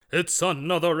It's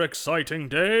another exciting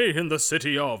day in the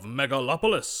city of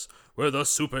Megalopolis, where the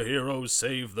superheroes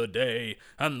save the day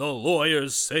and the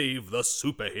lawyers save the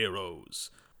superheroes.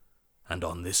 And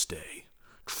on this day,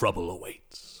 trouble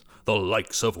awaits, the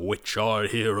likes of which our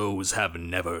heroes have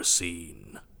never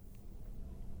seen.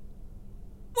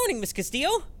 Morning, Miss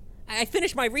Castillo. I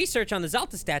finished my research on the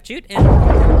Zalta statute, and...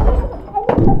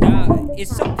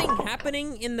 is something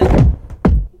happening in the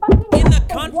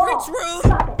conference room?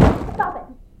 Stop it.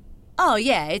 Oh,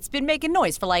 yeah, it's been making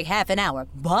noise for like half an hour.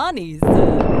 Bonnie's...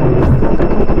 on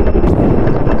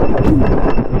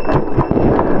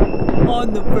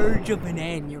the verge of an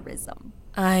aneurysm.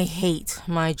 I hate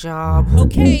my job.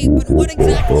 Okay, but what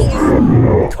exactly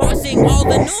is causing all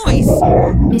the noise?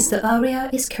 Mr. Aria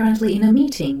is currently in a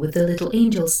meeting with the Little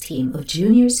Angels team of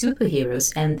junior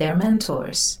superheroes and their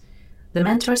mentors. The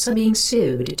mentors are being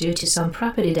sued due to some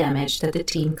property damage that the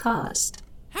team caused.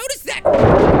 How does that...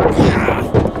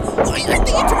 Why aren't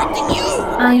they interrupting you?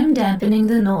 I am dampening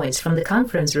the noise from the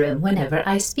conference room whenever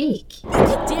I speak. You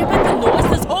could dampen the noise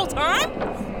this whole time?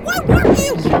 What were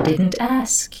you? You didn't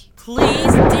ask.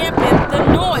 Please dampen the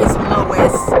noise,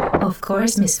 Lois. Of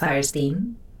course, Miss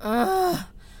Firestein. I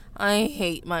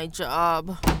hate my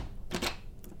job.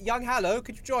 Young Hallow,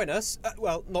 could you join us?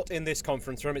 Well, not in this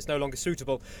conference room, it's no longer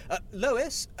suitable.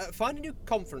 Lois, find a new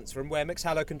conference room where Mix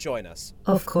Hallow can join us.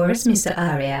 Of course, Mr.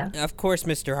 Aria. Of course,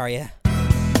 Mr. Arya.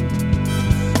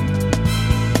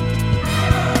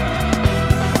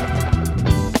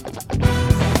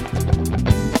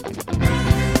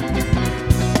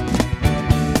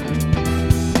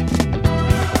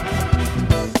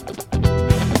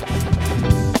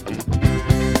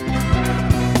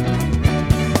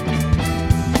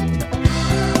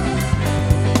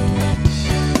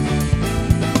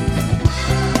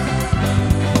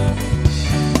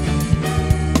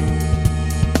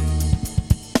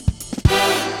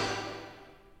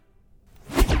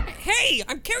 Hey,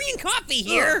 I'm carrying coffee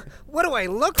here. What do I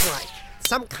look like?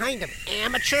 Some kind of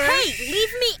amateur? Hey,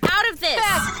 leave me out of this!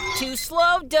 Too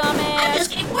slow,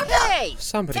 dumbass. Hey!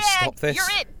 Somebody Dad, stop this. You're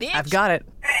it, bitch! I've got it.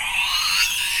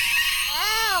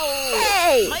 Ow!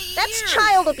 Hey! My That's ears.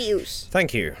 child abuse.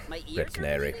 Thank you, Red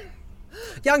Canary.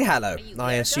 Young Hallow,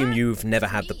 I assume you've never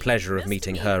had the pleasure of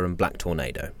meeting her and Black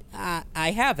Tornado.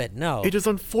 I haven't, no. It is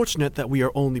unfortunate that we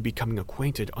are only becoming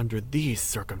acquainted under these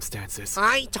circumstances.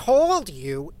 I told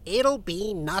you, it'll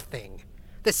be nothing.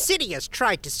 The city has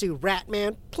tried to sue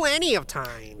Ratman plenty of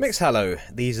times. Mix Hallow,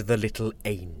 these are the Little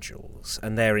Angels,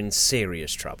 and they're in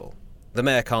serious trouble. The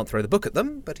mayor can't throw the book at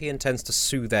them, but he intends to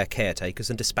sue their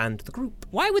caretakers and disband the group.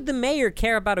 Why would the mayor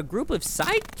care about a group of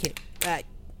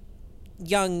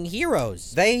young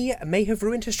heroes? They may have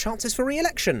ruined his chances for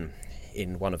re-election.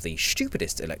 In one of the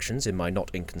stupidest elections in my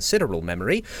not inconsiderable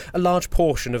memory, a large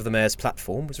portion of the mayor's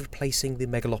platform was replacing the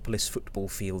Megalopolis football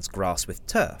field's grass with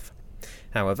turf.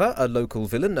 However, a local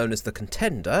villain known as the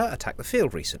Contender attacked the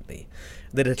field recently.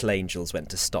 The Little Angels went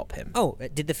to stop him. Oh,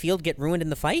 did the field get ruined in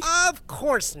the fight? Of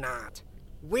course not.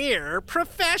 We're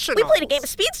professionals. We played a game of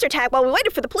speedster tag while we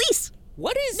waited for the police.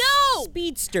 What is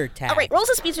speedster tag? All right, rules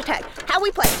of speedster tag. How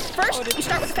we play. First, you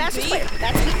start with the fastest player.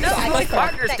 That's speedster tag. my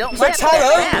partners don't like like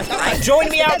that. that. All right. Join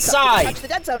me outside. Touch the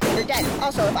dead zone, you're dead.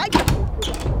 Also, if I...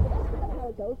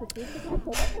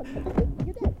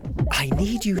 I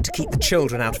need you to keep the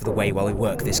children out of the way while we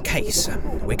work this case.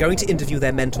 We're going to interview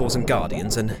their mentors and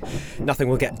guardians, and nothing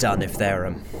will get done if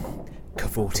they're,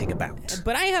 cavorting about.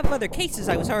 But I have other cases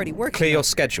I was already working Clear your on.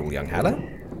 schedule, young Hallow.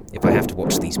 If I have to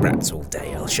watch these brats all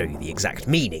day, I'll show you the exact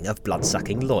meaning of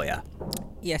blood-sucking lawyer.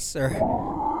 Yes, sir.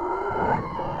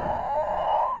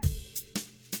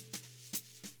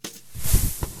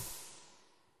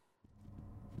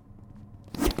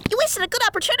 You wasted a good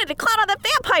opportunity to clown on that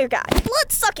vampire guy.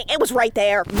 Blood sucking. It was right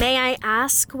there. May I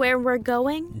ask where we're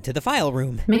going? To the file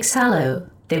room. Mix Hallow,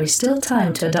 there is still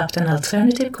time to adopt an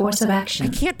alternative course of I action.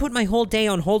 can't put my whole day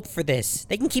on hold for this.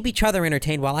 They can keep each other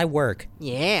entertained while I work.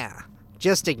 Yeah.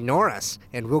 Just ignore us,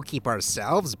 and we'll keep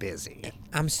ourselves busy.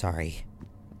 I'm sorry.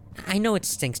 I know it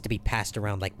stinks to be passed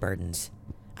around like burdens.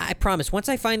 I promise, once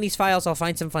I find these files, I'll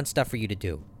find some fun stuff for you to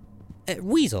do.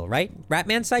 Weasel, right?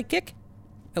 Ratman sidekick?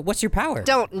 What's your power?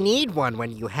 Don't need one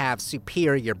when you have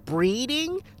superior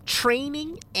breeding,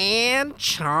 training, and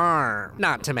charm.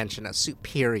 Not to mention a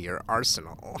superior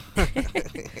arsenal.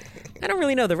 I don't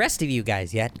really know the rest of you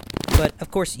guys yet. But, of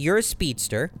course, you're a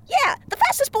speedster. Yeah, the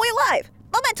fastest boy alive.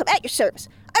 Momentum at your service.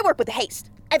 I work with haste.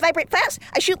 I vibrate fast,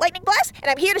 I shoot lightning blasts,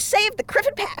 and I'm here to save the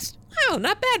Criffin Pass. Oh,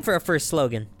 not bad for a first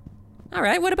slogan. All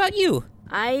right, what about you?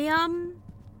 I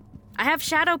have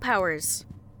shadow powers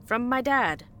from my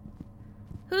dad,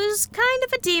 who's kind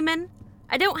of a demon.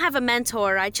 I don't have a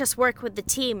mentor, I just work with the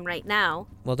team right now.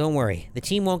 Well, don't worry. The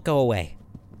team won't go away.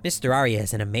 Mr. Arya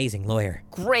is an amazing lawyer.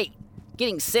 Great.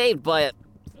 Getting saved by a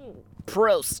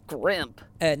pro scrimp.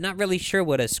 Not really sure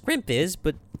what a scrimp is,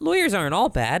 but lawyers aren't all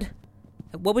bad.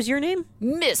 What was your name?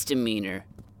 Misdemeanor.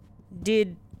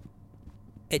 Did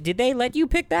they let you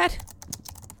pick that?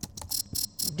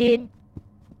 Did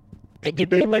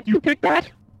they let you pick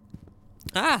that?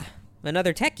 Ah,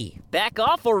 another techie. Back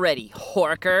off already,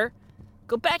 Horker.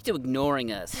 Go back to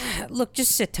ignoring us. Look,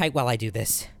 just sit tight while I do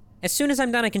this. As soon as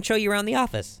I'm done, I can show you around the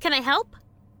office. Can I help?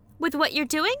 With what you're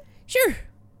doing? Sure.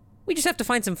 We just have to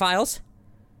find some files.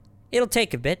 It'll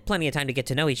take a bit, plenty of time to get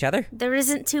to know each other. There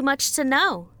isn't too much to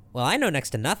know. Well, I know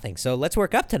next to nothing, so let's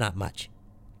work up to not much.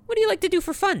 What do you like to do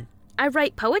for fun? I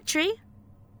write poetry.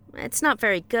 It's not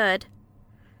very good.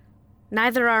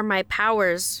 Neither are my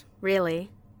powers,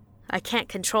 really. I can't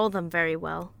control them very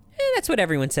well. That's what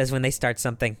everyone says when they start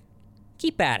something.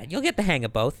 Keep at it. You'll get the hang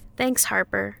of both. Thanks,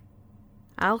 Harper.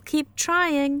 I'll keep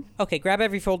trying. Okay, grab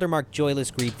every folder marked Joyless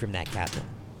Greed from that cabinet.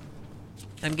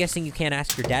 I'm guessing you can't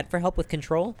ask your dad for help with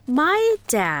control? My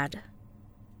dad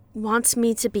wants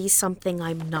me to be something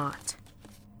I'm not.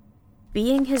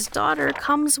 Being his daughter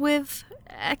comes with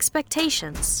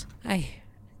expectations. I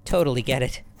totally get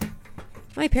it.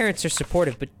 My parents are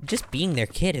supportive, but just being their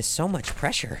kid is so much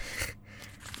pressure.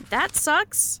 That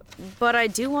sucks, but I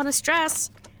do want to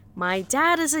stress, my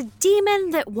dad is a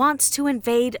demon that wants to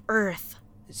invade Earth.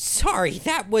 Sorry,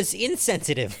 that was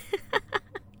insensitive.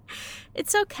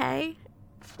 It's okay.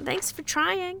 Thanks for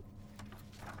trying.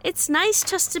 It's nice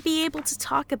just to be able to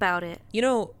talk about it. You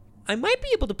know, I might be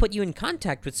able to put you in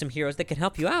contact with some heroes that can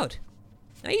help you out.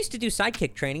 I used to do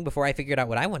sidekick training before I figured out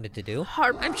what I wanted to do.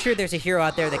 Harper. I'm sure there's a hero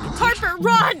out there that can teach... Harper,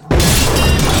 run!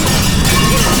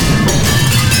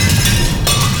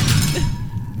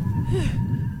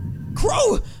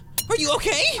 Crow! Are you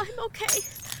okay? I'm okay.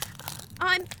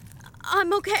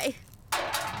 I'm okay.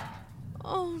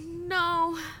 Oh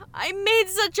no, I made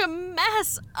such a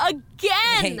mess again!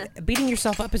 Hey, beating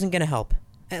yourself up isn't gonna help.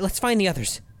 Let's find the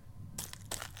others.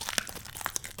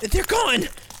 They're gone!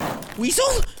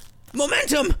 Weasel?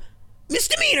 Momentum!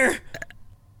 Misdemeanor!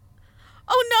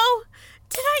 Oh no!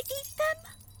 Did I eat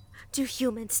them? Do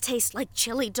humans taste like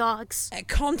chili dogs?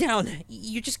 Calm down.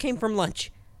 You just came from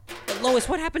lunch. Lois,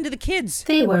 what happened to the kids?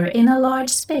 They were in a large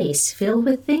space filled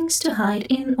with things to hide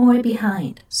in or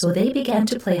behind, so they began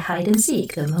to play hide and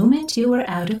seek the moment you were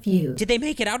out of view. Did they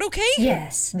make it out okay?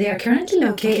 Yes, they are currently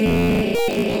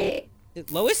located.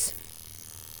 Lois?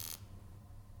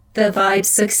 The vibes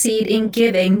succeed in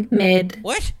giving mid.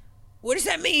 What? What does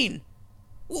that mean?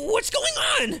 What's going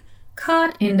on?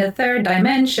 Caught in the third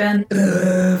dimension.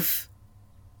 Ugh.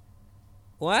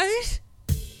 What?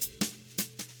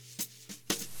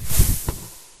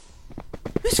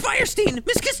 Miss Firestein!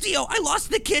 Miss Castillo! I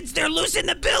lost the kids! They're loose in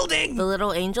the building! The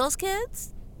Little Angels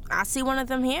kids? I see one of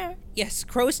them here. Yes,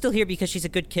 Crow is still here because she's a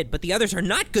good kid, but the others are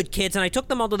not good kids, and I took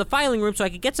them all to the filing room so I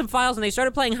could get some files, and they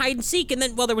started playing hide and seek, and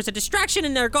then, well, there was a distraction,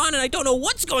 and they're gone, and I don't know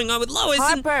what's going on with Lois.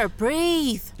 Harper,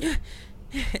 breathe.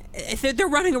 They're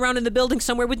running around in the building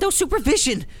somewhere with no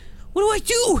supervision. What do I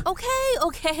do?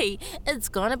 Okay. It's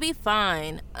gonna be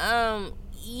fine.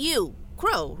 You,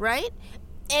 Crow, right?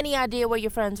 Any idea where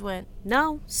your friends went?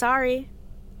 No, sorry.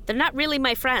 They're not really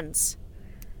my friends.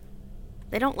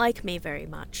 They don't like me very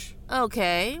much.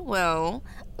 Okay, well,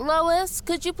 Lois,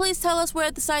 could you please tell us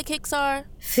where the sidekicks are?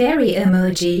 Fairy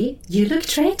emoji, you look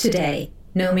great today.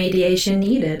 No mediation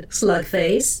needed,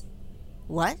 slugface.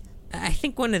 What? I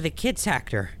think one of the kids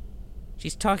hacked her.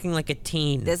 She's talking like a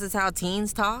teen. This is how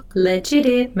teens talk?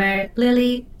 Legitimate,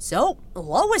 Lily. So,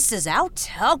 Lois is out?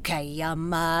 Okay,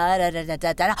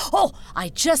 Oh, I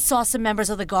just saw some members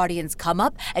of the Guardians come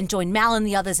up and join Mal and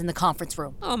the others in the conference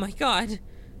room. Oh my god.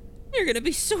 You're gonna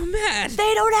be so mad.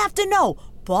 They don't have to know,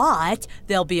 but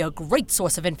they'll be a great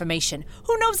source of information.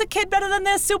 Who knows a kid better than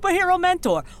their superhero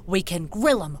mentor? We can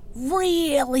grill him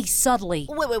really subtly.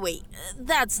 Wait.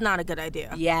 That's not a good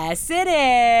idea. Yes, it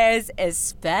is.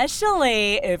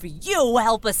 Especially if you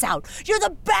help us out. You're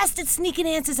the best at sneaking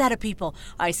answers out of people.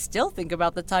 I still think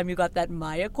about the time you got that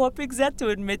Maya Corp exec to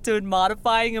admit to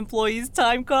modifying employees'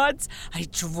 time cards. I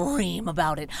dream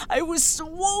about it. I was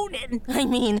swooning. I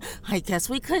mean, I guess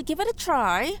we could give it a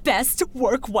try. Best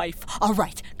work wife. All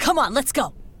right, come on, let's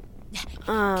go.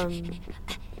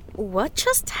 What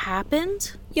just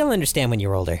happened? You'll understand when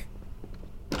you're older.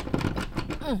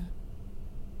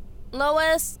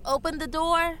 Lois, open the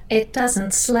door. It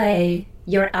doesn't slay.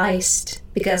 You're iced,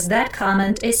 because that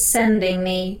comment is sending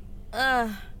me.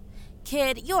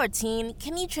 Kid, you're a teen.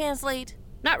 Can you translate?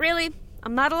 Not really.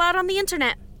 I'm not allowed on the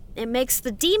internet. It makes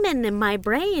the demon in my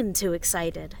brain too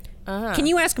excited. Can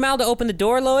you ask Mal to open the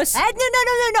door, Lois?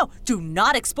 No. Do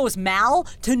not expose Mal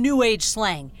to New Age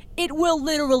slang. It will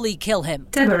literally kill him.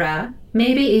 Deborah,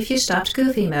 maybe if you stopped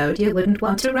goofy mode, you wouldn't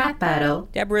want to rap battle.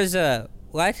 Deborah's,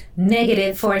 what?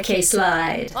 Negative 4K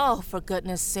slide. Oh, for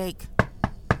goodness sake.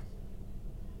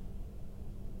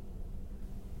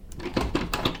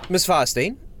 Miss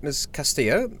Firestein, Miss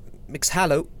Castillo, Mix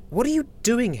Hallow, what are you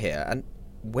doing here? And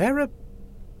where are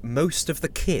most of the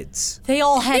kids? They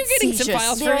all had You're getting seizures. some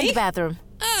files They're for in me? the bathroom.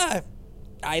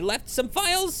 I left some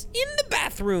files in the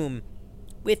bathroom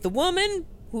with the woman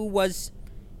who was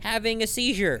having a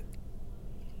seizure.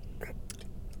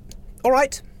 All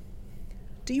right.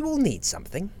 Do you all need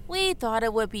something? We thought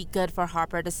it would be good for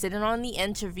Harper to sit in on the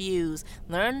interviews,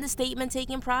 learn the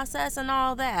statement-taking process and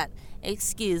all that.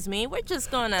 Excuse me, we're just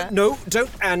gonna... No,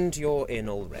 don't. And you're in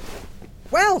already.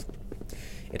 Well,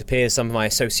 it appears some of my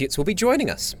associates will be joining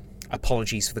us.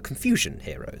 Apologies for the confusion,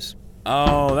 heroes.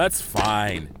 Oh, that's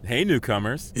fine. Hey,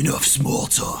 newcomers. Enough small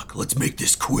talk. Let's make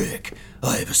this quick.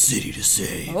 I have a city to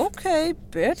save. Okay,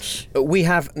 bitch. We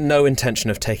have no intention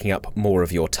of taking up more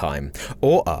of your time,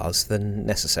 or ours, than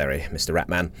necessary, Mr.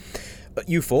 Ratman.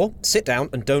 You four, sit down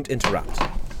and don't interrupt.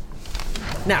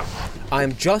 Now, I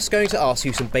am just going to ask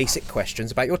you some basic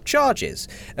questions about your charges.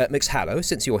 Mix Hallow,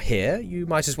 since you're here, you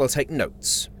might as well take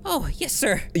notes. Oh, yes,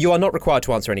 sir. You are not required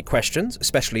to answer any questions,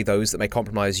 especially those that may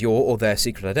compromise your or their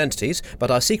secret identities, but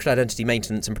our Secret Identity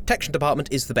Maintenance and Protection Department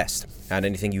is the best, and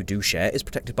anything you do share is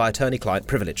protected by attorney-client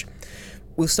privilege.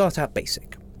 We'll start out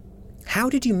basic. How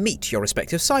did you meet your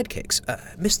respective sidekicks?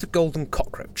 Mr. Golden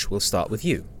Cockroach, we'll start with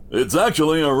you. It's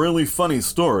actually a really funny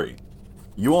story.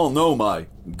 You all know my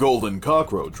golden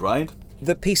cockroach, right?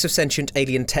 The piece of sentient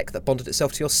alien tech that bonded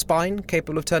itself to your spine,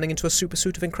 capable of turning into a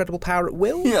supersuit of incredible power at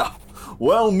will? Yeah.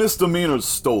 Well, Misdemeanor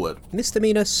stole it.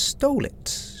 Misdemeanor stole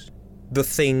it? The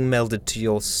thing melded to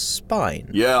your spine?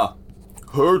 Yeah.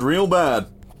 Hurt real bad.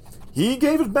 He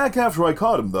gave it back after I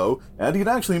caught him, though, and he'd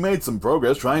actually made some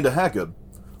progress trying to hack it.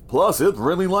 Plus, it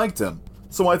really liked him.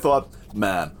 So I thought,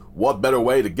 man, what better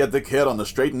way to get the kid on the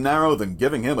straight and narrow than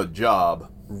giving him a job?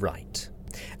 Right.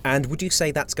 And would you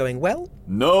say that's going well?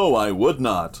 No, I would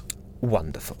not.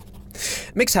 Wonderful.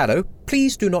 Mix Hallow,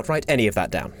 please do not write any of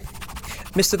that down.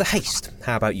 Mr. The Haste,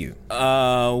 how about you?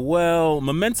 Well,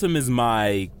 Momentum is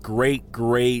my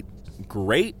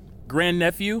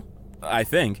great-great-great-grandnephew, I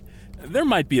think. There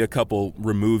might be a couple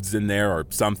removes in there or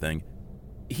something.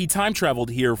 He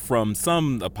time-traveled here from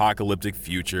some apocalyptic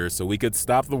future so we could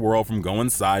stop the world from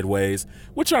going sideways,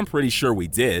 which I'm pretty sure we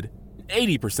did.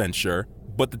 80% sure.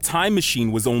 But the time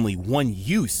machine was only one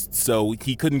use, so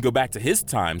he couldn't go back to his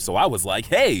time, so I was like,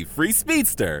 hey, free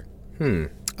speedster.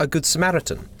 A good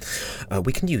Samaritan.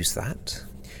 We can use that.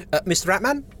 Mr.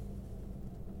 Ratman?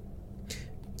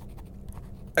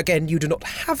 Again, you do not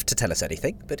have to tell us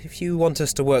anything, but if you want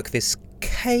us to work this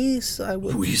case, I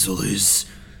will... Weasel is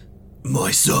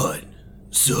my son,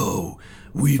 so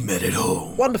we've met at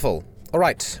home. Wonderful. All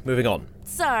right, moving on.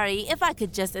 Sorry, if I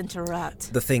could just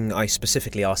interrupt. The thing I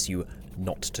specifically asked you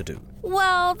not to do.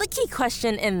 Well, the key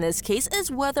question in this case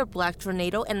is whether Black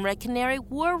Tornado and Red Canary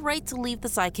were right to leave the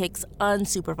sidekicks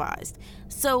unsupervised.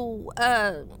 So,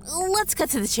 let's cut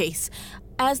to the chase.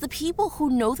 As the people who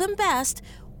know them best,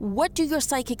 what do your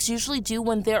sidekicks usually do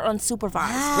when they're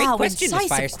unsupervised? Great question, Miss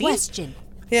Firestein. Question.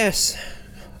 Yes.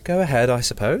 Go ahead, I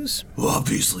suppose. Well,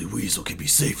 obviously, Weasel can be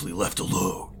safely left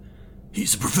alone.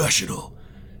 He's a professional.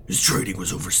 His training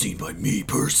was overseen by me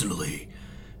personally,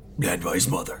 and by his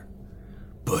mother.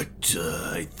 But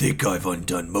I think I've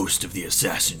undone most of the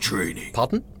assassin training.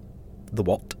 Pardon? The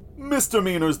what?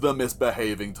 Misdemeanor's the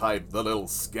misbehaving type, the little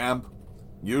scamp.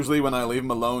 Usually when I leave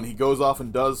him alone, he goes off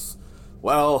and does,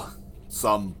 well,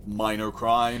 some minor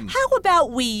crime. How about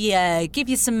we give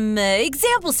you some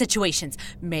example situations?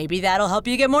 Maybe that'll help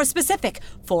you get more specific.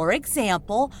 For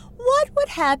example, what would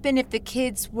happen if the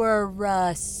kids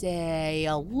were, say,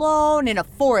 alone in a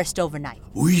forest overnight?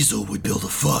 Weasel would build a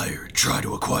fire and try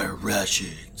to acquire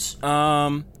rations.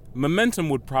 Momentum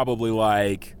would probably,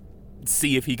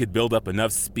 see if he could build up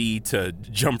enough speed to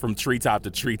jump from treetop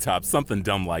to treetop, something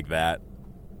dumb like that.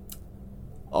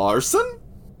 Arson?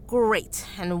 Great.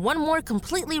 And one more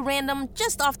completely random,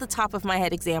 just off the top of my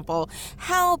head example.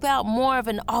 How about more of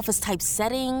an office-type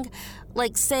setting?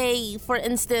 Like, say, for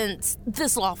instance,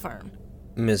 this law firm.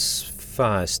 Miss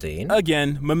Firestein?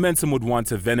 Again, Momentum would want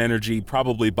to vent energy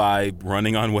probably by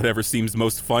running on whatever seems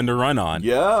most fun to run on.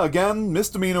 Yeah, again,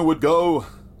 Misdemeanor would go,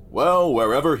 well,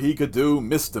 wherever he could do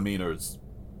misdemeanors.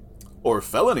 Or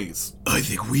felonies. I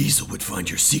think Weasel would find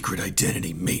your Secret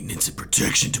Identity Maintenance and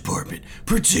Protection Department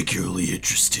particularly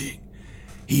interesting.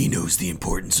 He knows the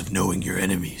importance of knowing your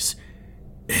enemies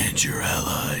and your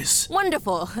allies.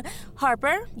 Wonderful.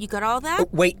 Harper, you got all that? Oh,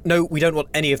 wait, no, we don't want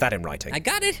any of that in writing. I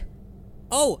got it.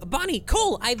 Oh, Bonnie,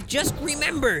 Cole, I've just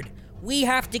remembered. We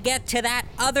have to get to that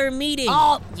other meeting.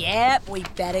 Oh, yep, we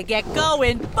better get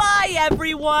going. Bye,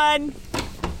 everyone.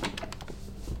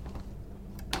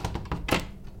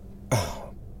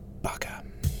 Oh, bugger.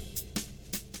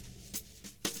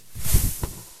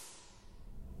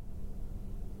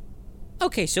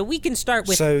 Okay, so we can start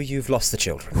with... So you've lost the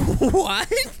children. What?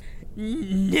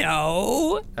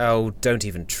 No. Oh, don't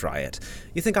even try it.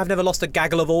 You think I've never lost a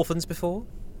gaggle of orphans before?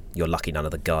 You're lucky none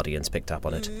of the Guardians picked up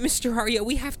on it. Mr. Arya,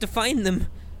 we have to find them.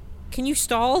 Can you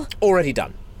stall? Already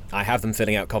done. I have them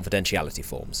filling out confidentiality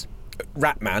forms.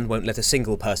 Ratman won't let a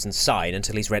single person sign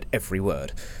until he's read every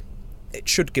word. It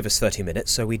should give us 30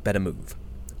 minutes, so we'd better move.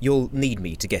 You'll need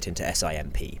me to get into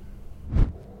SIMP.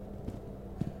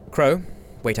 Crow,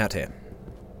 wait out here.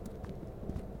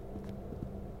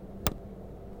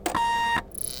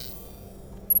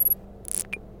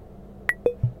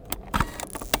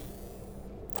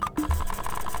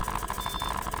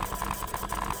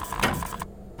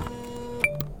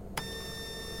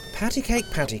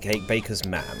 Patty cake, baker's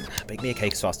man. Bake me a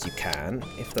cake as fast as you can.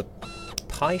 If the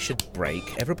pie should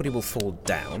break, everybody will fall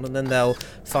down, and then they'll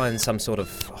find some sort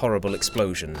of horrible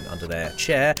explosion under their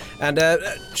chair, and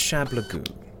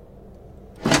shablagoo.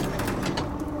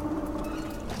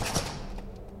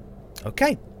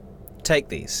 Okay, take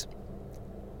these.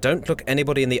 Don't look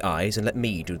anybody in the eyes and let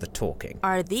me do the talking.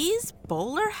 Are these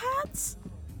bowler hats?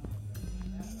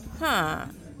 Huh.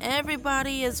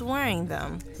 Everybody is wearing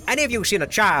them. Any of you seen a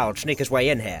child sneak his way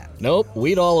in here? Nope,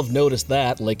 we'd all have noticed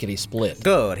that lickety-split.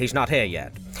 Good, he's not here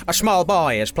yet. A small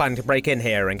boy is planning to break in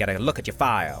here and get a look at your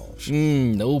files.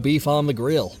 No beef on the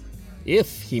grill.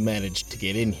 If he managed to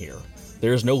get in here,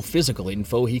 there's no physical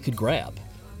info he could grab.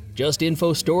 Just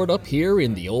info stored up here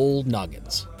in the old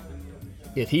noggins.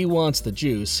 If he wants the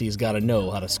juice, he's got to know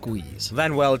how to squeeze.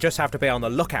 Then we'll just have to be on the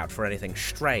lookout for anything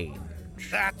strange.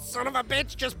 That son of a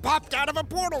bitch just popped out of a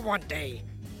portal one day.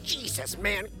 Jesus,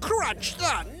 man, crunch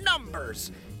the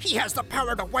numbers. He has the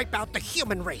power to wipe out the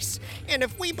human race. And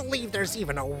if we believe there's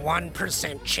even a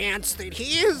 1% chance that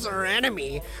he is our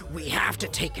enemy, we have to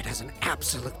take it as an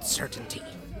absolute certainty.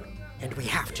 And we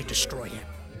have to destroy him.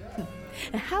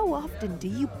 How often do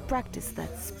you practice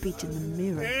that speech in the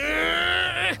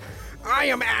mirror? I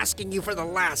am asking you for the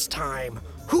last time.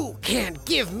 Who can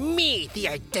give me the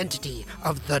identity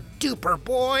of the duper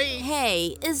boy?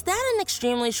 Hey, is that an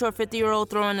extremely short 50-year-old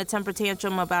throwing a temper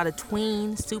tantrum about a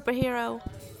tween superhero?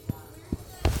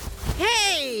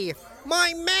 Hey,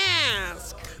 my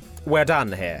mask! We're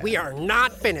done here. We are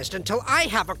not finished until I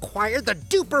have acquired the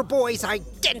duper boy's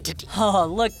identity. Oh,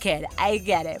 look, kid, I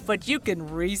get it, but you can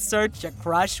research your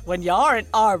crush when you aren't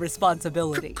our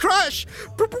responsibility. Crush?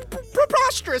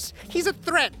 Preposterous! He's a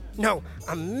threat. No,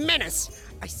 a menace.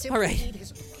 I simply need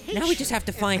his location now we just have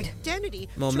to find identity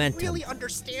momentum. to really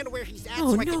understand where he's at.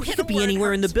 Oh so I no, can he hit could him be where it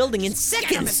anywhere in the hurts. building in Just scam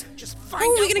seconds. him. Just How find are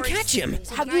we out gonna where he catch him? is,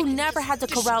 and Have I you can never just had to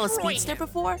corral a destroy speedster him.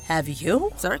 before? Have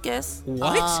you? Circus.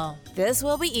 What? This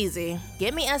will be easy.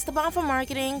 Get me Esteban from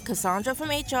marketing, Cassandra from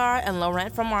HR, and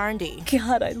Laurent from R&D.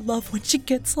 God, I love when she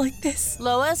gets like this.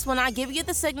 Lois, when I give you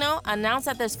the signal, announce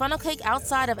that there's funnel cake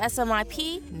outside of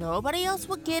SMIP. Nobody else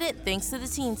will get it thanks to the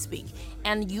team speak.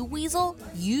 And you, Weasel,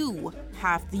 you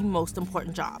have the most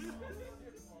important job.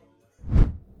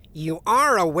 You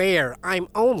are aware I'm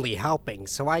only helping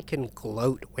so I can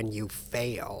gloat when you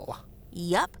fail.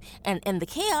 Yup, and in the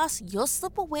chaos, you'll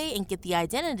slip away and get the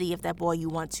identity of that boy you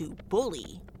want to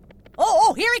bully.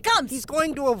 Oh, here he comes! He's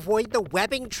going to avoid the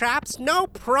webbing traps, no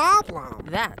problem.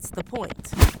 That's the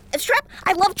point. It's trap.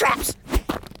 I love traps.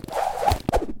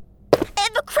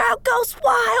 And the crowd goes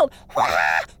wild.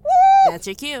 That's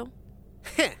your cue.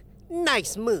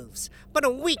 Nice moves, but a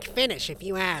weak finish if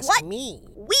you ask me.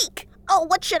 Weak? Oh,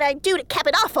 what should I do to cap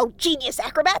it off, oh genius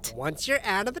acrobat? Once you're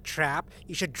out of the trap,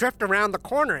 you should drift around the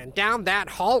corner and down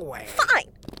that hallway.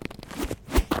 Fine.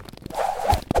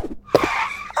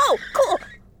 Oh, cool.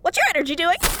 What's your energy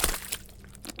doing?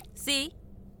 See?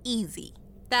 Easy.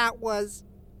 That was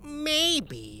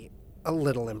maybe a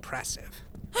little impressive.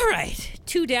 All right,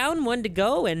 2 down, 1 to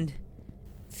go, and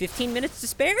 15 minutes to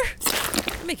spare?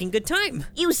 I'm making good time.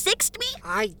 You sixed me?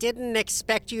 I didn't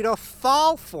expect you to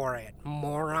fall for it,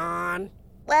 moron.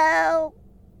 Well,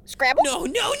 Scrabble?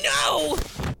 No!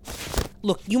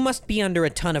 Look, you must be under a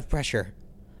ton of pressure.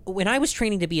 When I was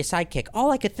training to be a sidekick,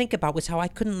 all I could think about was how I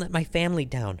couldn't let my family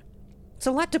down. It's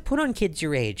a lot to put on kids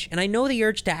your age, and I know the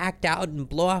urge to act out and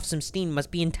blow off some steam must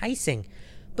be enticing.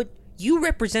 But you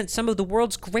represent some of the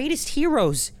world's greatest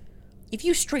heroes. If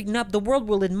you straighten up, the world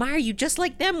will admire you just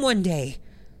like them one day.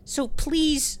 So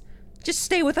please, just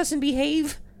stay with us and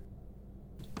behave.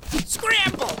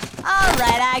 Scramble! All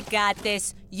right, I got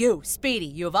this. You, Speedy,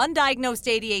 you have undiagnosed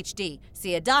ADHD.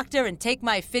 See a doctor and take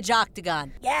my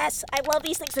Fidge-Octagon. Yes, I love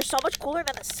these things. They're so much cooler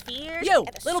than the spheres. You, and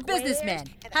the little squares, businessman,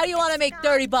 and how do you want to make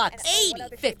 $30?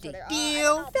 80, 50.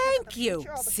 Deal. Thank you.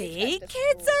 See,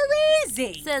 kids are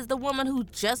easy. Says the woman who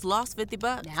just lost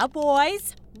 $50. Now,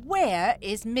 boys, where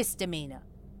is Misdemeanor?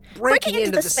 Breaking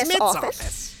into the Smith's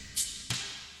office.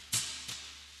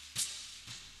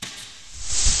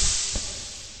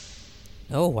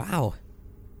 Oh, wow.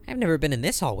 I've never been in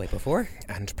this hallway before.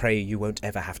 And pray you won't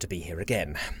ever have to be here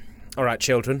again. All right,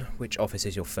 children, which office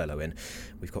is your fellow in?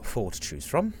 We've got 4 to choose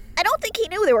from. I don't think he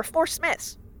knew there were 4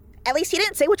 Smiths. At least he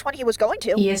didn't say which one he was going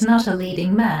to. He is not a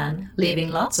leading man,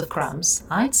 leaving lots of crumbs,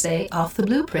 I'd say, off the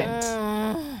blueprint.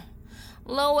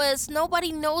 Lois,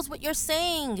 nobody knows what you're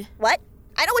saying. What?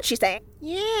 I know what she's saying.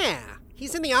 Yeah,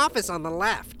 he's in the office on the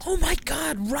left. Oh my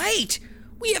god, right!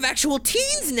 We have actual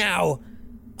teens now!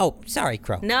 Oh, sorry,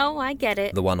 Crow. No, I get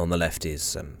it. The one on the left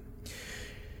is,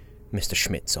 Mr.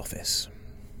 Schmidt's office.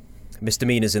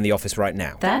 Misdemeanor's in the office right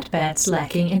now. That bat's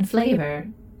lacking in flavor.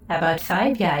 About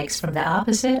 5 yikes from the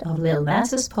opposite of Lil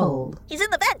Mas's pole. He's in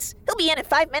the vents. He'll be in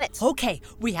 5 minutes. Okay,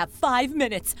 we have 5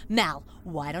 minutes. Mal,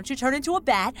 why don't you turn into a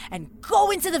bat and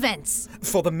go into the vents?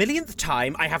 For the millionth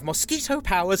time, I have mosquito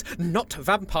powers, not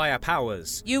vampire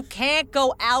powers. You can't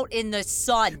go out in the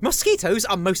sun. Mosquitoes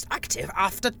are most active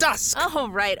after dusk. All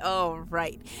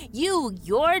right. You're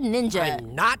ninja.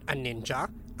 I'm not a ninja.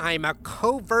 I'm a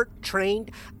covert-trained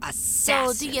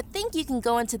assassin. So, do you think you can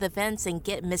go into the vents and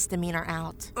get Misdemeanor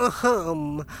out?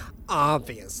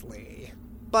 Obviously.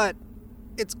 But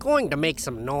it's going to make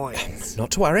some noise. Not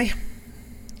to worry.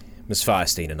 Miss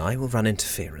Firestein and I will run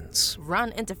interference.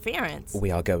 Run interference?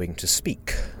 We are going to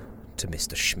speak to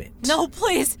Mr. Schmidt. No,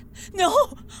 please.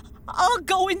 No. I'll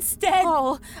go instead.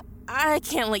 Oh, I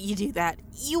can't let you do that.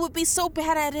 You would be so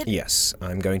bad at it. Yes,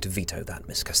 I'm going to veto that,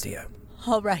 Miss Castillo.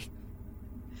 All right.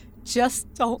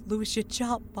 Just don't lose your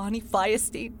job, Bonnie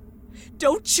Firestein.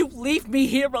 Don't you leave me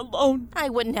here alone. I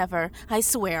would never. I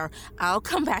swear. I'll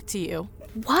come back to you.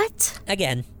 What?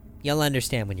 Again, you'll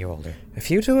understand when you're older.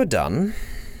 If you two are done,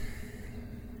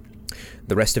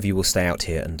 the rest of you will stay out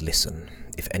here and listen.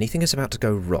 If anything is about to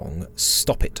go wrong,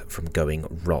 stop it from going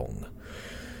wrong.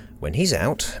 When he's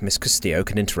out, Miss Castillo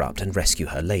can interrupt and rescue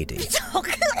her lady.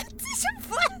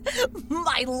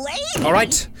 My lady? All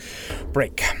right,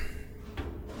 break.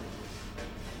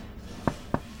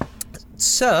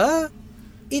 Sir,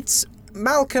 it's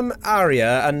Malcolm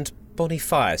Aria and Bonnie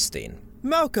Firestein.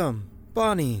 Malcolm,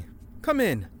 Bonnie, come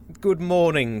in. Good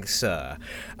morning, sir.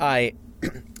 I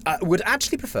would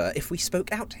actually prefer if we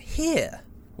spoke out here.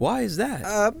 Why is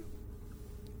that?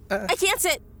 I can't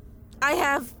sit. I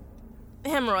have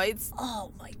hemorrhoids.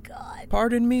 Oh my god.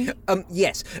 Pardon me?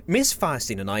 Yes, Miss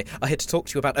Firestein and I are here to talk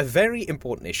to you about a very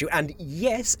important issue, and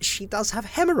yes, she does have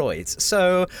hemorrhoids,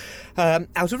 so,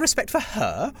 out of respect for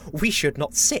her, we should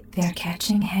not sit. They're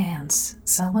catching hands.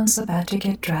 Someone's about to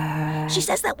get dry. She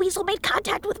says that Weasel made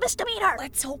contact with Misdemeanor.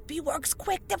 Let's hope he works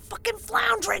quick. They're fucking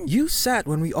floundering. You sat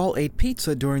when we all ate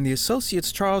pizza during the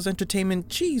Associates Charles Entertainment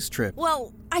cheese trip.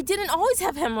 Well, I didn't always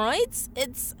have hemorrhoids.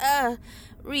 It's,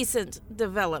 recent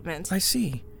development. I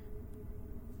see.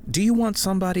 Do you want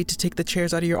somebody to take the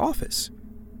chairs out of your office?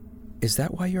 Is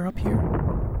that why you're up here?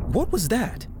 What was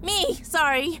that? Me,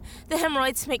 sorry. The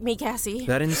hemorrhoids make me gassy.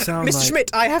 That didn't sound Mr. Schmidt,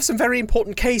 I have some very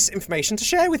important case information to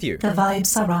share with you. The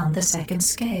vibes are on the 2nd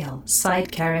scale.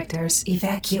 Side characters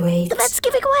evacuate. The vet's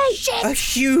giving away. Shit. A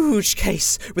huge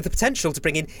case with the potential to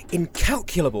bring in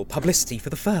incalculable publicity for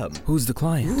the firm. Who's the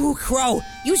client? Ooh, Crow,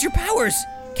 use your powers.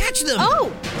 Catch them! Oh!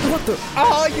 What the?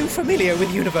 Are you familiar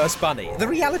with Universe Bunny, the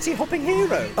reality-hopping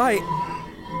hero?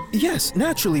 Yes,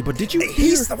 naturally, but did you hear?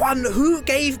 He's the one who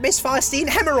gave Miss Firestein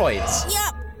hemorrhoids.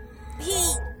 Yep.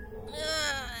 He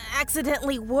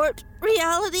accidentally warped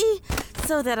reality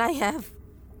so that I have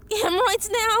hemorrhoids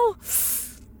now.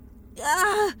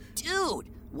 Dude,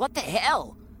 what the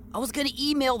hell? I was gonna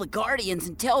email the Guardians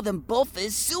and tell them Buffa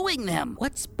is suing them.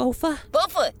 What's Bofa?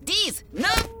 Buffa! Deez! No!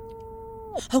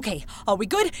 Okay, are we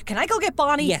good? Can I go get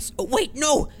Bonnie? Yes. Oh, wait,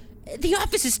 no! The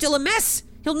office is still a mess!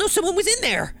 He'll know someone was in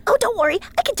there! Oh, don't worry.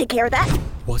 I can take care of that.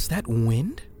 Was that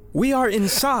wind? We are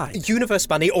inside. Universe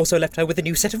Bunny also left her with a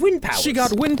new set of wind powers. She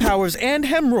got wind powers and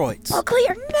hemorrhoids. All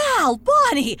clear. Mal,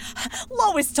 Bonnie!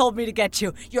 Lois told me to get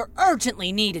you. You're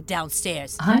urgently needed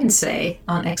downstairs. I'd say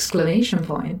on exclamation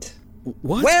point.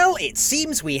 What? Well, it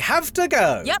seems we have to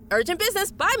go. Yep, urgent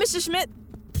business. Bye, Mr. Schmidt.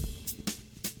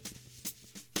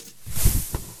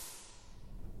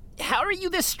 How are you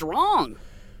this strong?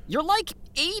 You're like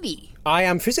 80. I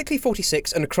am physically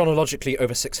 46 and chronologically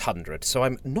over 600, so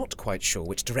I'm not quite sure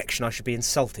which direction I should be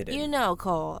insulted in. You know,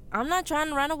 Cole, I'm not trying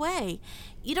to run away.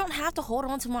 You don't have to hold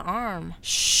on to my arm.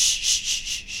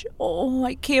 Shh. Oh,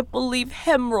 I can't believe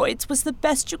hemorrhoids was the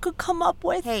best you could come up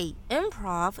with. Hey,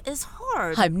 improv is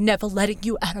hard. I'm never letting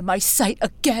you out of my sight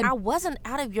again. I wasn't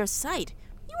out of your sight.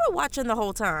 You were watching the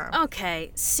whole time.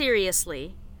 Okay,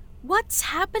 seriously. What's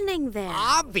happening there?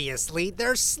 Obviously,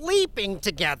 they're sleeping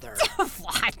together.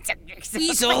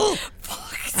 Weasel!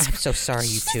 I'm so sorry,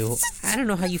 you two. I don't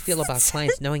know how you feel about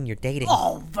clients knowing you're dating.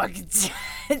 Oh, but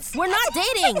we're not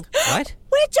dating. What?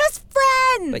 We're just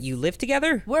friends. But you live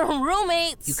together? We're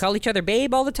roommates. You call each other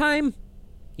babe all the time?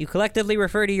 You collectively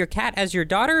refer to your cat as your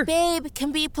daughter? Babe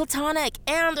can be platonic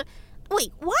and...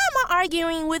 Wait, why am I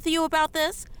arguing with you about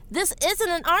this? This isn't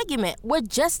an argument. We're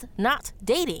just not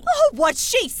dating. Oh, what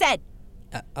she said.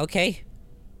 Okay.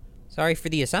 Sorry for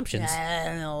the assumptions. I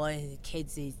don't know,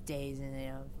 kids these days, and they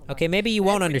don't... Okay, maybe you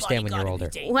won't understand when you're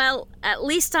older. Well, at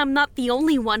least I'm not the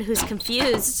only one who's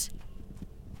confused.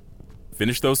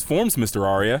 Finish those forms, Mr.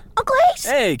 Aria. Uncle Ace!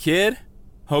 Hey, kid.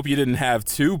 Hope you didn't have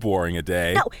too boring a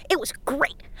day. No, it was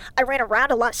great. I ran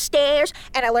around a lot of stairs,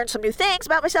 and I learned some new things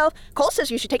about myself. Cole says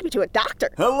you should take me to a doctor.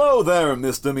 Hello there,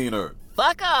 Misdemeanor.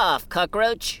 Fuck off,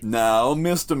 cockroach. Now,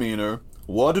 Misdemeanor,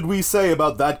 what did we say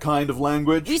about that kind of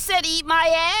language? We said eat my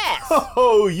ass.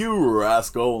 Oh, you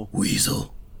rascal.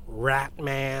 Weasel.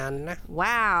 Ratman.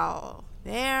 Wow.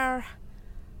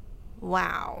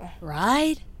 Wow.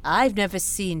 Right? I've never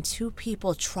seen two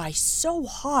people try so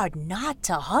hard not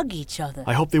to hug each other.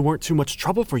 I hope they weren't too much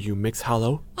trouble for you, Mix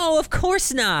Hollow. Oh, of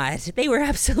course not. They were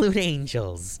absolute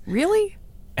angels. Really?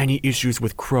 Any issues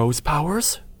with Crow's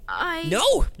powers?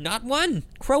 No, not one.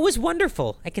 Crow was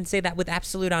wonderful. I can say that with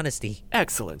absolute honesty.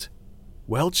 Excellent.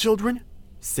 Well, children,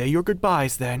 say your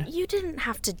goodbyes then. You didn't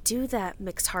have to do that,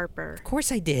 Mix Harper. Of course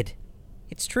I did.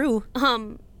 It's true.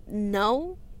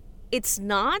 No, it's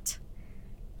not.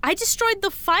 I destroyed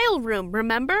the file room,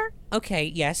 remember? Okay,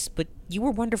 yes, but you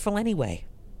were wonderful anyway.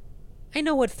 I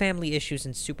know what family issues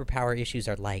and superpower issues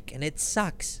are like, and it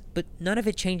sucks, but none of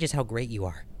it changes how great you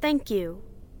are. Thank you,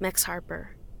 Mix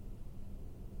Harper.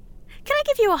 Can I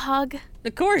give you a hug?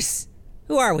 Of course.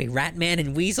 Who are we, Ratman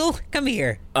and Weasel? Come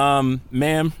here.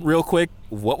 Ma'am, real quick,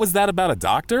 what was that about a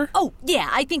doctor? Oh, yeah,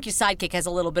 I think your sidekick has a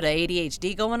little bit of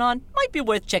ADHD going on. Might be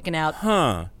worth checking out.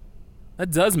 Huh. That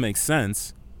does make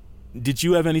sense. Did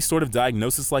you have any sort of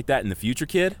diagnosis like that in the future,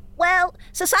 kid? Well,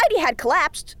 society had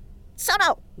collapsed, so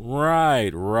no.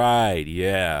 Right,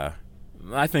 yeah.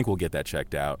 I think we'll get that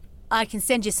checked out. I can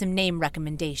send you some name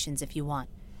recommendations if you want.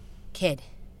 Kid,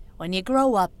 when you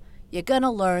grow up, you're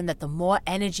gonna learn that the more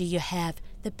energy you have,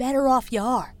 the better off you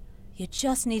are. You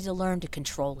just need to learn to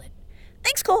control it.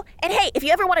 Thanks, Cole. And hey, if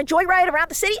you ever want to joyride around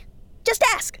the city, just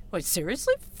ask. Wait,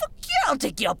 seriously? Fuck yeah, I'll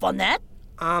take you up on that.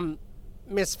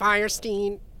 Miss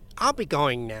Firestein, I'll be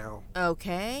going now.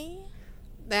 Okay.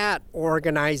 That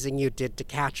organizing you did to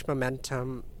catch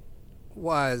momentum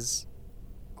was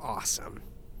awesome.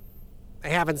 I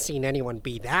haven't seen anyone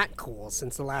be that cool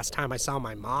since the last time I saw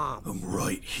my mom. I'm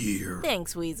right here.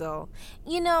 Thanks, Weasel.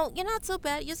 You know, you're not so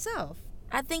bad yourself.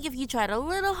 I think if you tried a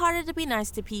little harder to be nice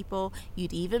to people,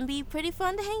 you'd even be pretty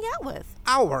fun to hang out with.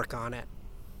 I'll work on it.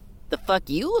 The fuck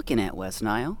you looking at, West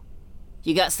Nile?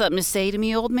 You got something to say to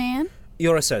me, old man?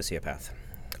 You're a sociopath.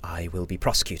 I will be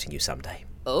prosecuting you someday.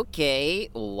 Okay,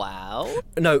 wow.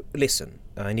 No, listen,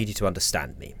 I need you to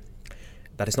understand me.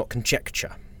 That is not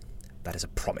conjecture. That is a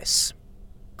promise.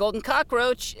 Golden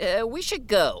Cockroach, we should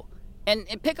go. And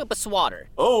pick up a swatter.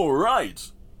 Oh,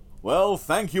 right. Well,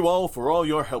 thank you all for all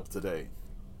your help today.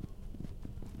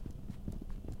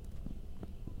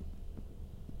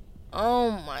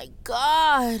 Oh my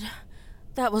god.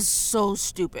 That was so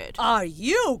stupid. Are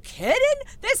you kidding?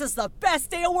 This is the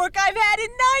best day of work I've had in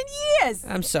 9 years.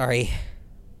 I'm sorry.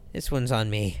 This one's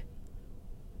on me.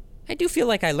 I do feel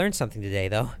like I learned something today,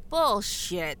 though.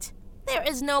 Bullshit. There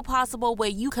is no possible way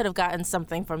you could have gotten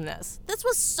something from this. This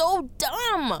was so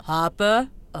dumb. Hopper,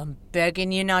 I'm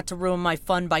begging you not to ruin my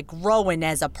fun by growing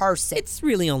as a person. It's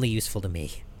really only useful to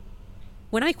me.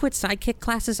 When I quit sidekick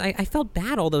classes, I felt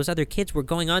bad all those other kids were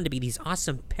going on to be these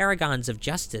awesome paragons of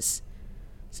justice.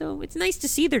 So it's nice to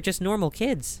see they're just normal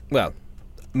kids. Well,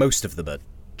 most of them are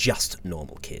just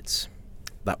normal kids.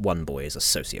 That one boy is a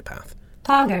sociopath.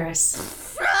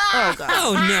 Poggers. Oh, God.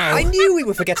 Oh, no. I knew we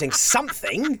were forgetting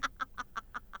something.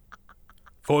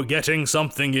 Forgetting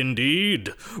something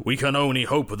indeed. We can only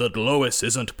hope that Lois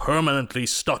isn't permanently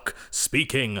stuck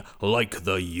speaking like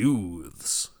the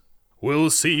youths.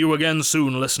 We'll see you again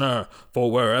soon, listener,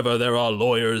 for wherever there are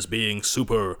lawyers being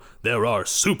super, there are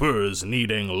supers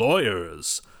needing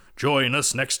lawyers. Join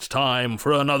us next time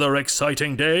for another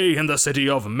exciting day in the city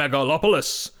of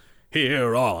Megalopolis,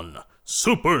 here on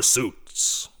Super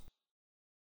Suits.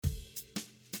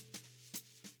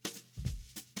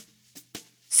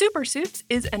 Super Suits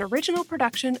is an original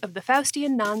production of the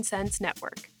Faustian Nonsense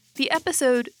Network. The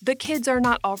episode, The Kids Are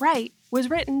Not Alright, was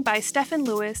written by Stephen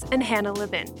Lewis and Hannah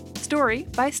Levin. Story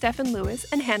by Stephen Lewis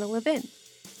and Hannah Levin.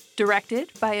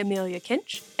 Directed by Amelia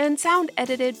Kinch, and sound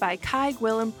edited by Kai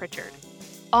Gwillem Pritchard.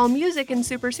 All music in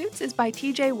Super Suits is by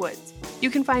TJ Woods. You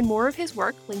can find more of his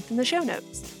work linked in the show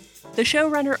notes. The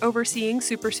showrunner overseeing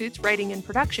Super Suits writing and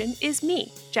production is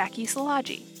me, Jackie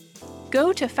Salaji.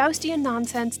 Go to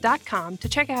FaustianNonsense.com to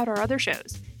check out our other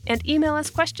shows, and email us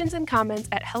questions and comments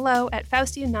at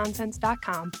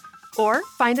hello@FaustianNonsense.com, or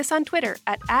find us on Twitter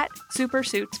at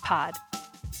 @SuperSuitsPod.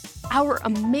 Our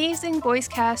amazing voice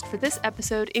cast for this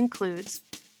episode includes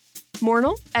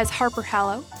Mornal as Harper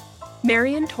Hallow,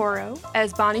 Marion Toro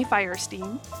as Bonnie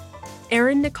Firestein,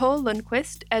 Erin Nicole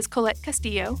Lundquist as Colette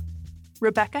Castillo,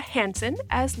 Rebecca Hansen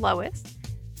as Lois,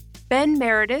 Ben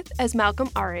Meredith as Malcolm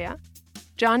Aria,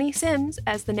 Johnny Sims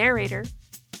as the narrator,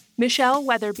 Michelle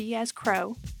Weatherby as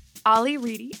Crow, Ollie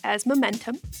Reedy as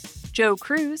Momentum, Joe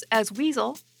Cruz as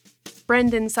Weasel,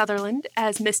 Brendan Sutherland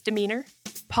as Misdemeanor,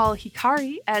 Paul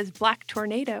Hikari as Black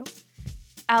Tornado,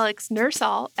 Alex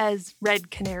Nursall as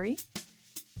Red Canary,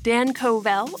 Dan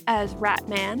Covell as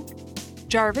Ratman,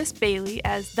 Jarvis Bailey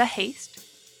as The Haste,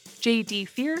 J.D.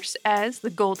 Fierce as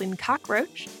the Golden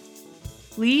Cockroach,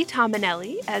 Lee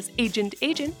Tominelli as Agent,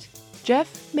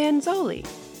 Jeff Manzoli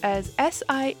as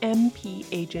SIMP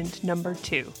Agent Number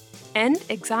 2, and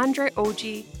Alexandre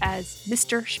Oji as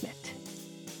Mr. Schmidt.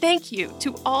 Thank you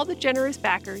to all the generous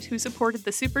backers who supported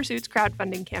the Super Suits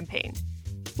crowdfunding campaign.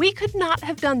 We could not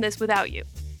have done this without you.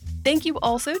 Thank you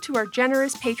also to our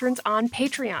generous patrons on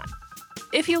Patreon.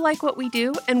 If you like what we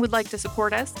do and would like to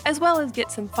support us, as well as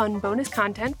get some fun bonus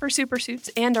content for Super Suits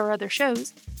and our other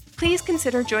shows, please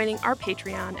consider joining our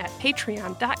Patreon at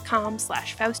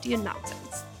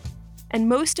patreon.com/FaustianNonsense. And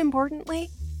most importantly,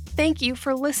 thank you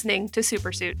for listening to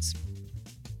Super Suits.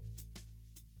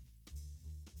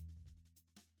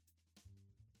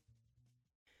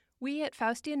 We at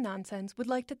Faustian Nonsense would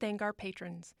like to thank our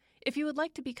patrons. If you would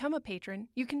like to become a patron,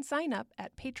 you can sign up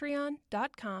at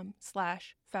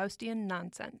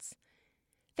patreon.com/FaustianNonsense.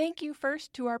 Thank you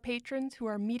first to our patrons who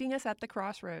are meeting us at the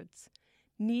crossroads: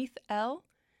 Neith L.,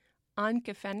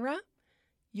 Anke Fenra,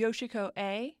 Yoshiko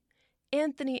A.,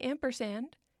 Anthony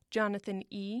Ampersand, Jonathan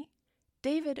E.,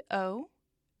 David O.,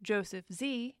 Joseph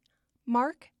Z.,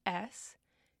 Mark S.,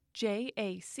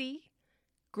 J.A.C.,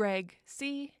 Greg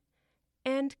C.,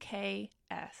 and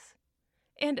K.S.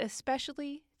 And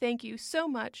especially thank you so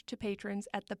much to patrons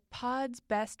at the Pod's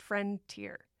Best Friend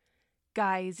tier: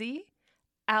 Guy Z.,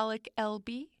 Alec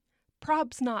L.B.,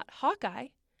 Probs Not Hawkeye,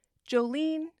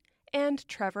 Jolene, and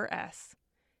Trevor S.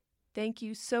 Thank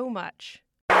you so much.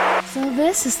 So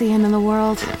this is the end of the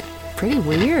world. Pretty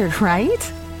weird,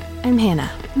 right? I'm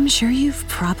Hannah. I'm sure you've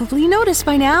probably noticed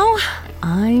by now.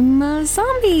 I'm a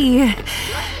zombie.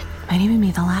 Might even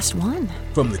be the last one.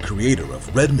 From the creator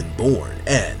of Redmond Born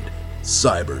and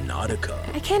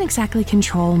Cybernautica. I can't exactly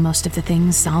control most of the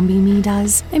things zombie me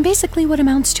does. I'm basically what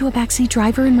amounts to a backseat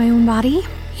driver in my own body.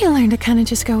 You learn to kind of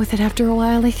just go with it after a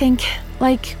while, I think.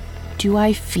 Like, do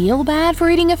I feel bad for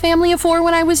eating a family of 4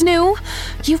 when I was new?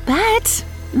 You bet.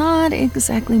 Not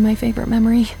exactly my favorite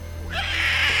memory.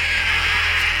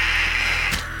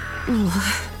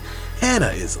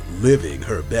 Hannah is living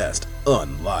her best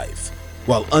unlife,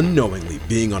 while unknowingly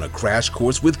being on a crash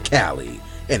course with Callie,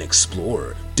 an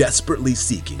explorer desperately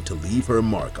seeking to leave her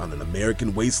mark on an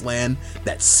American wasteland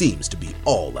that seems to be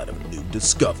all out of new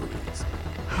discoveries.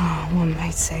 One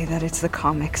might say that it's the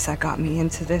comics that got me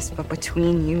into this, but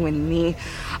between you and me,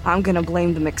 I'm gonna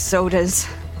blame the McSodas.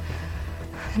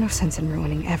 No sense in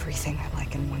ruining everything I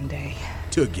like in one day.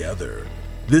 Together,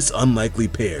 this unlikely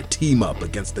pair team up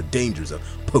against the dangers of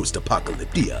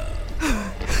post-apocalyptia.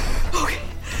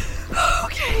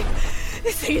 Okay,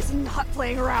 this thing is not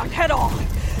playing around at all.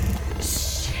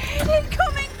 Shit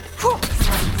incoming!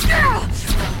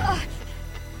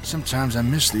 Sometimes I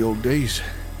miss the old days.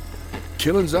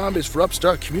 Killing zombies for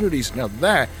upstart communities, now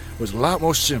that was a lot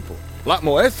more simple. A lot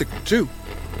more ethical, too.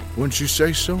 Wouldn't you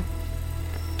say so?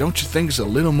 Don't you think it's a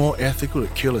little more ethical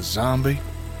to kill a zombie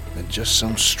than just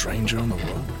some stranger on the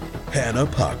road?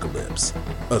 Hanapocalypse,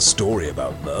 a story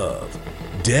about love,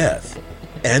 death,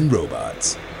 and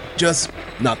robots. Just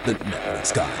not the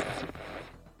Netflix kind.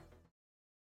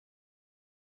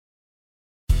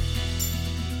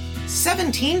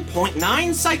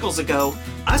 17.9 cycles ago,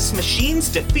 us machines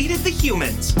defeated the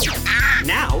humans.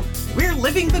 Now, we're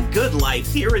living the good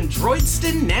life here in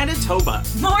Droidston, Manitoba.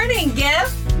 Morning,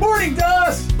 Gif! Morning,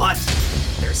 Dust! But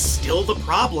there's still the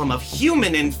problem of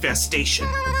human infestation.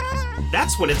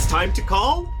 That's what it's time to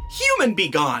call Human Be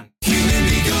Gone. Human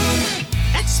Be Gone!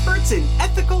 Experts in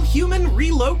ethical human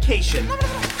relocation.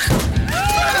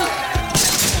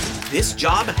 This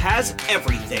job has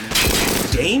everything.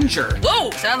 Danger. Whoa,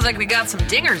 sounds like we got some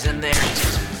dingers in there.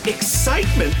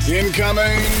 Excitement.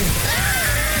 Incoming.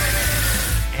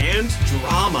 And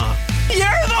drama.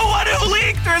 You're the one who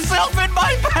leaked herself in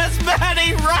my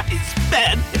basmati rice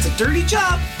bed. It's a dirty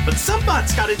job, but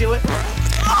somebody's got to do it.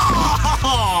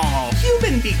 Oh!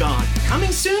 Human Be Gone.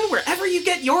 Coming soon wherever you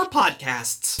get your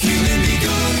podcasts. Human Be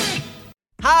Gone.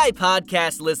 Hi,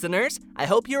 podcast listeners. I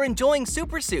hope you're enjoying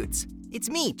Supersuits. It's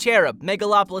me, Cherub,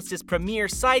 Megalopolis' premier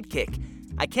sidekick.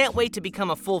 I can't wait to become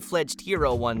a full-fledged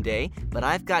hero one day, but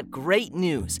I've got great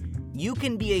news. You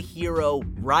can be a hero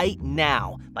right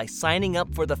now by signing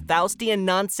up for the Faustian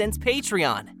Nonsense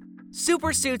Patreon.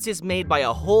 Supersuits is made by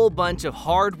a whole bunch of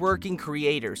hard-working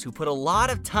creators who put a lot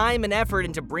of time and effort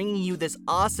into bringing you this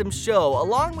awesome show,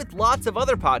 along with lots of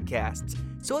other podcasts.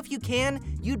 So if you can,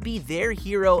 you'd be their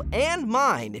hero and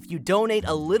mine if you donate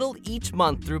a little each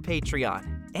month through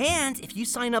Patreon. And if you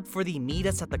sign up for the Meet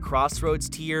Us at the Crossroads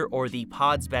tier or the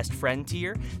Pod's Best Friend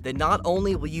tier, then not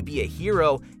only will you be a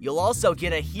hero, you'll also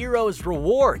get a hero's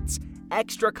rewards.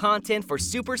 Extra content for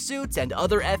Supersuits and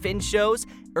other FN shows,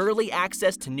 early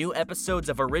access to new episodes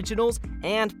of originals,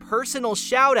 and personal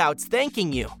shoutouts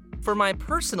thanking you. For my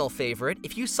personal favorite,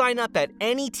 if you sign up at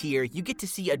any tier, you get to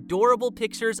see adorable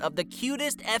pictures of the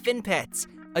cutest effin' pets.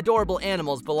 Adorable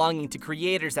animals belonging to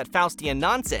creators at Faustian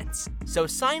Nonsense. So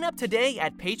sign up today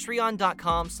at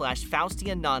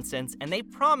patreon.com/Faustian Nonsense, and they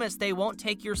promise they won't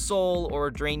take your soul or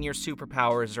drain your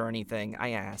superpowers or anything,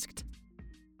 I asked.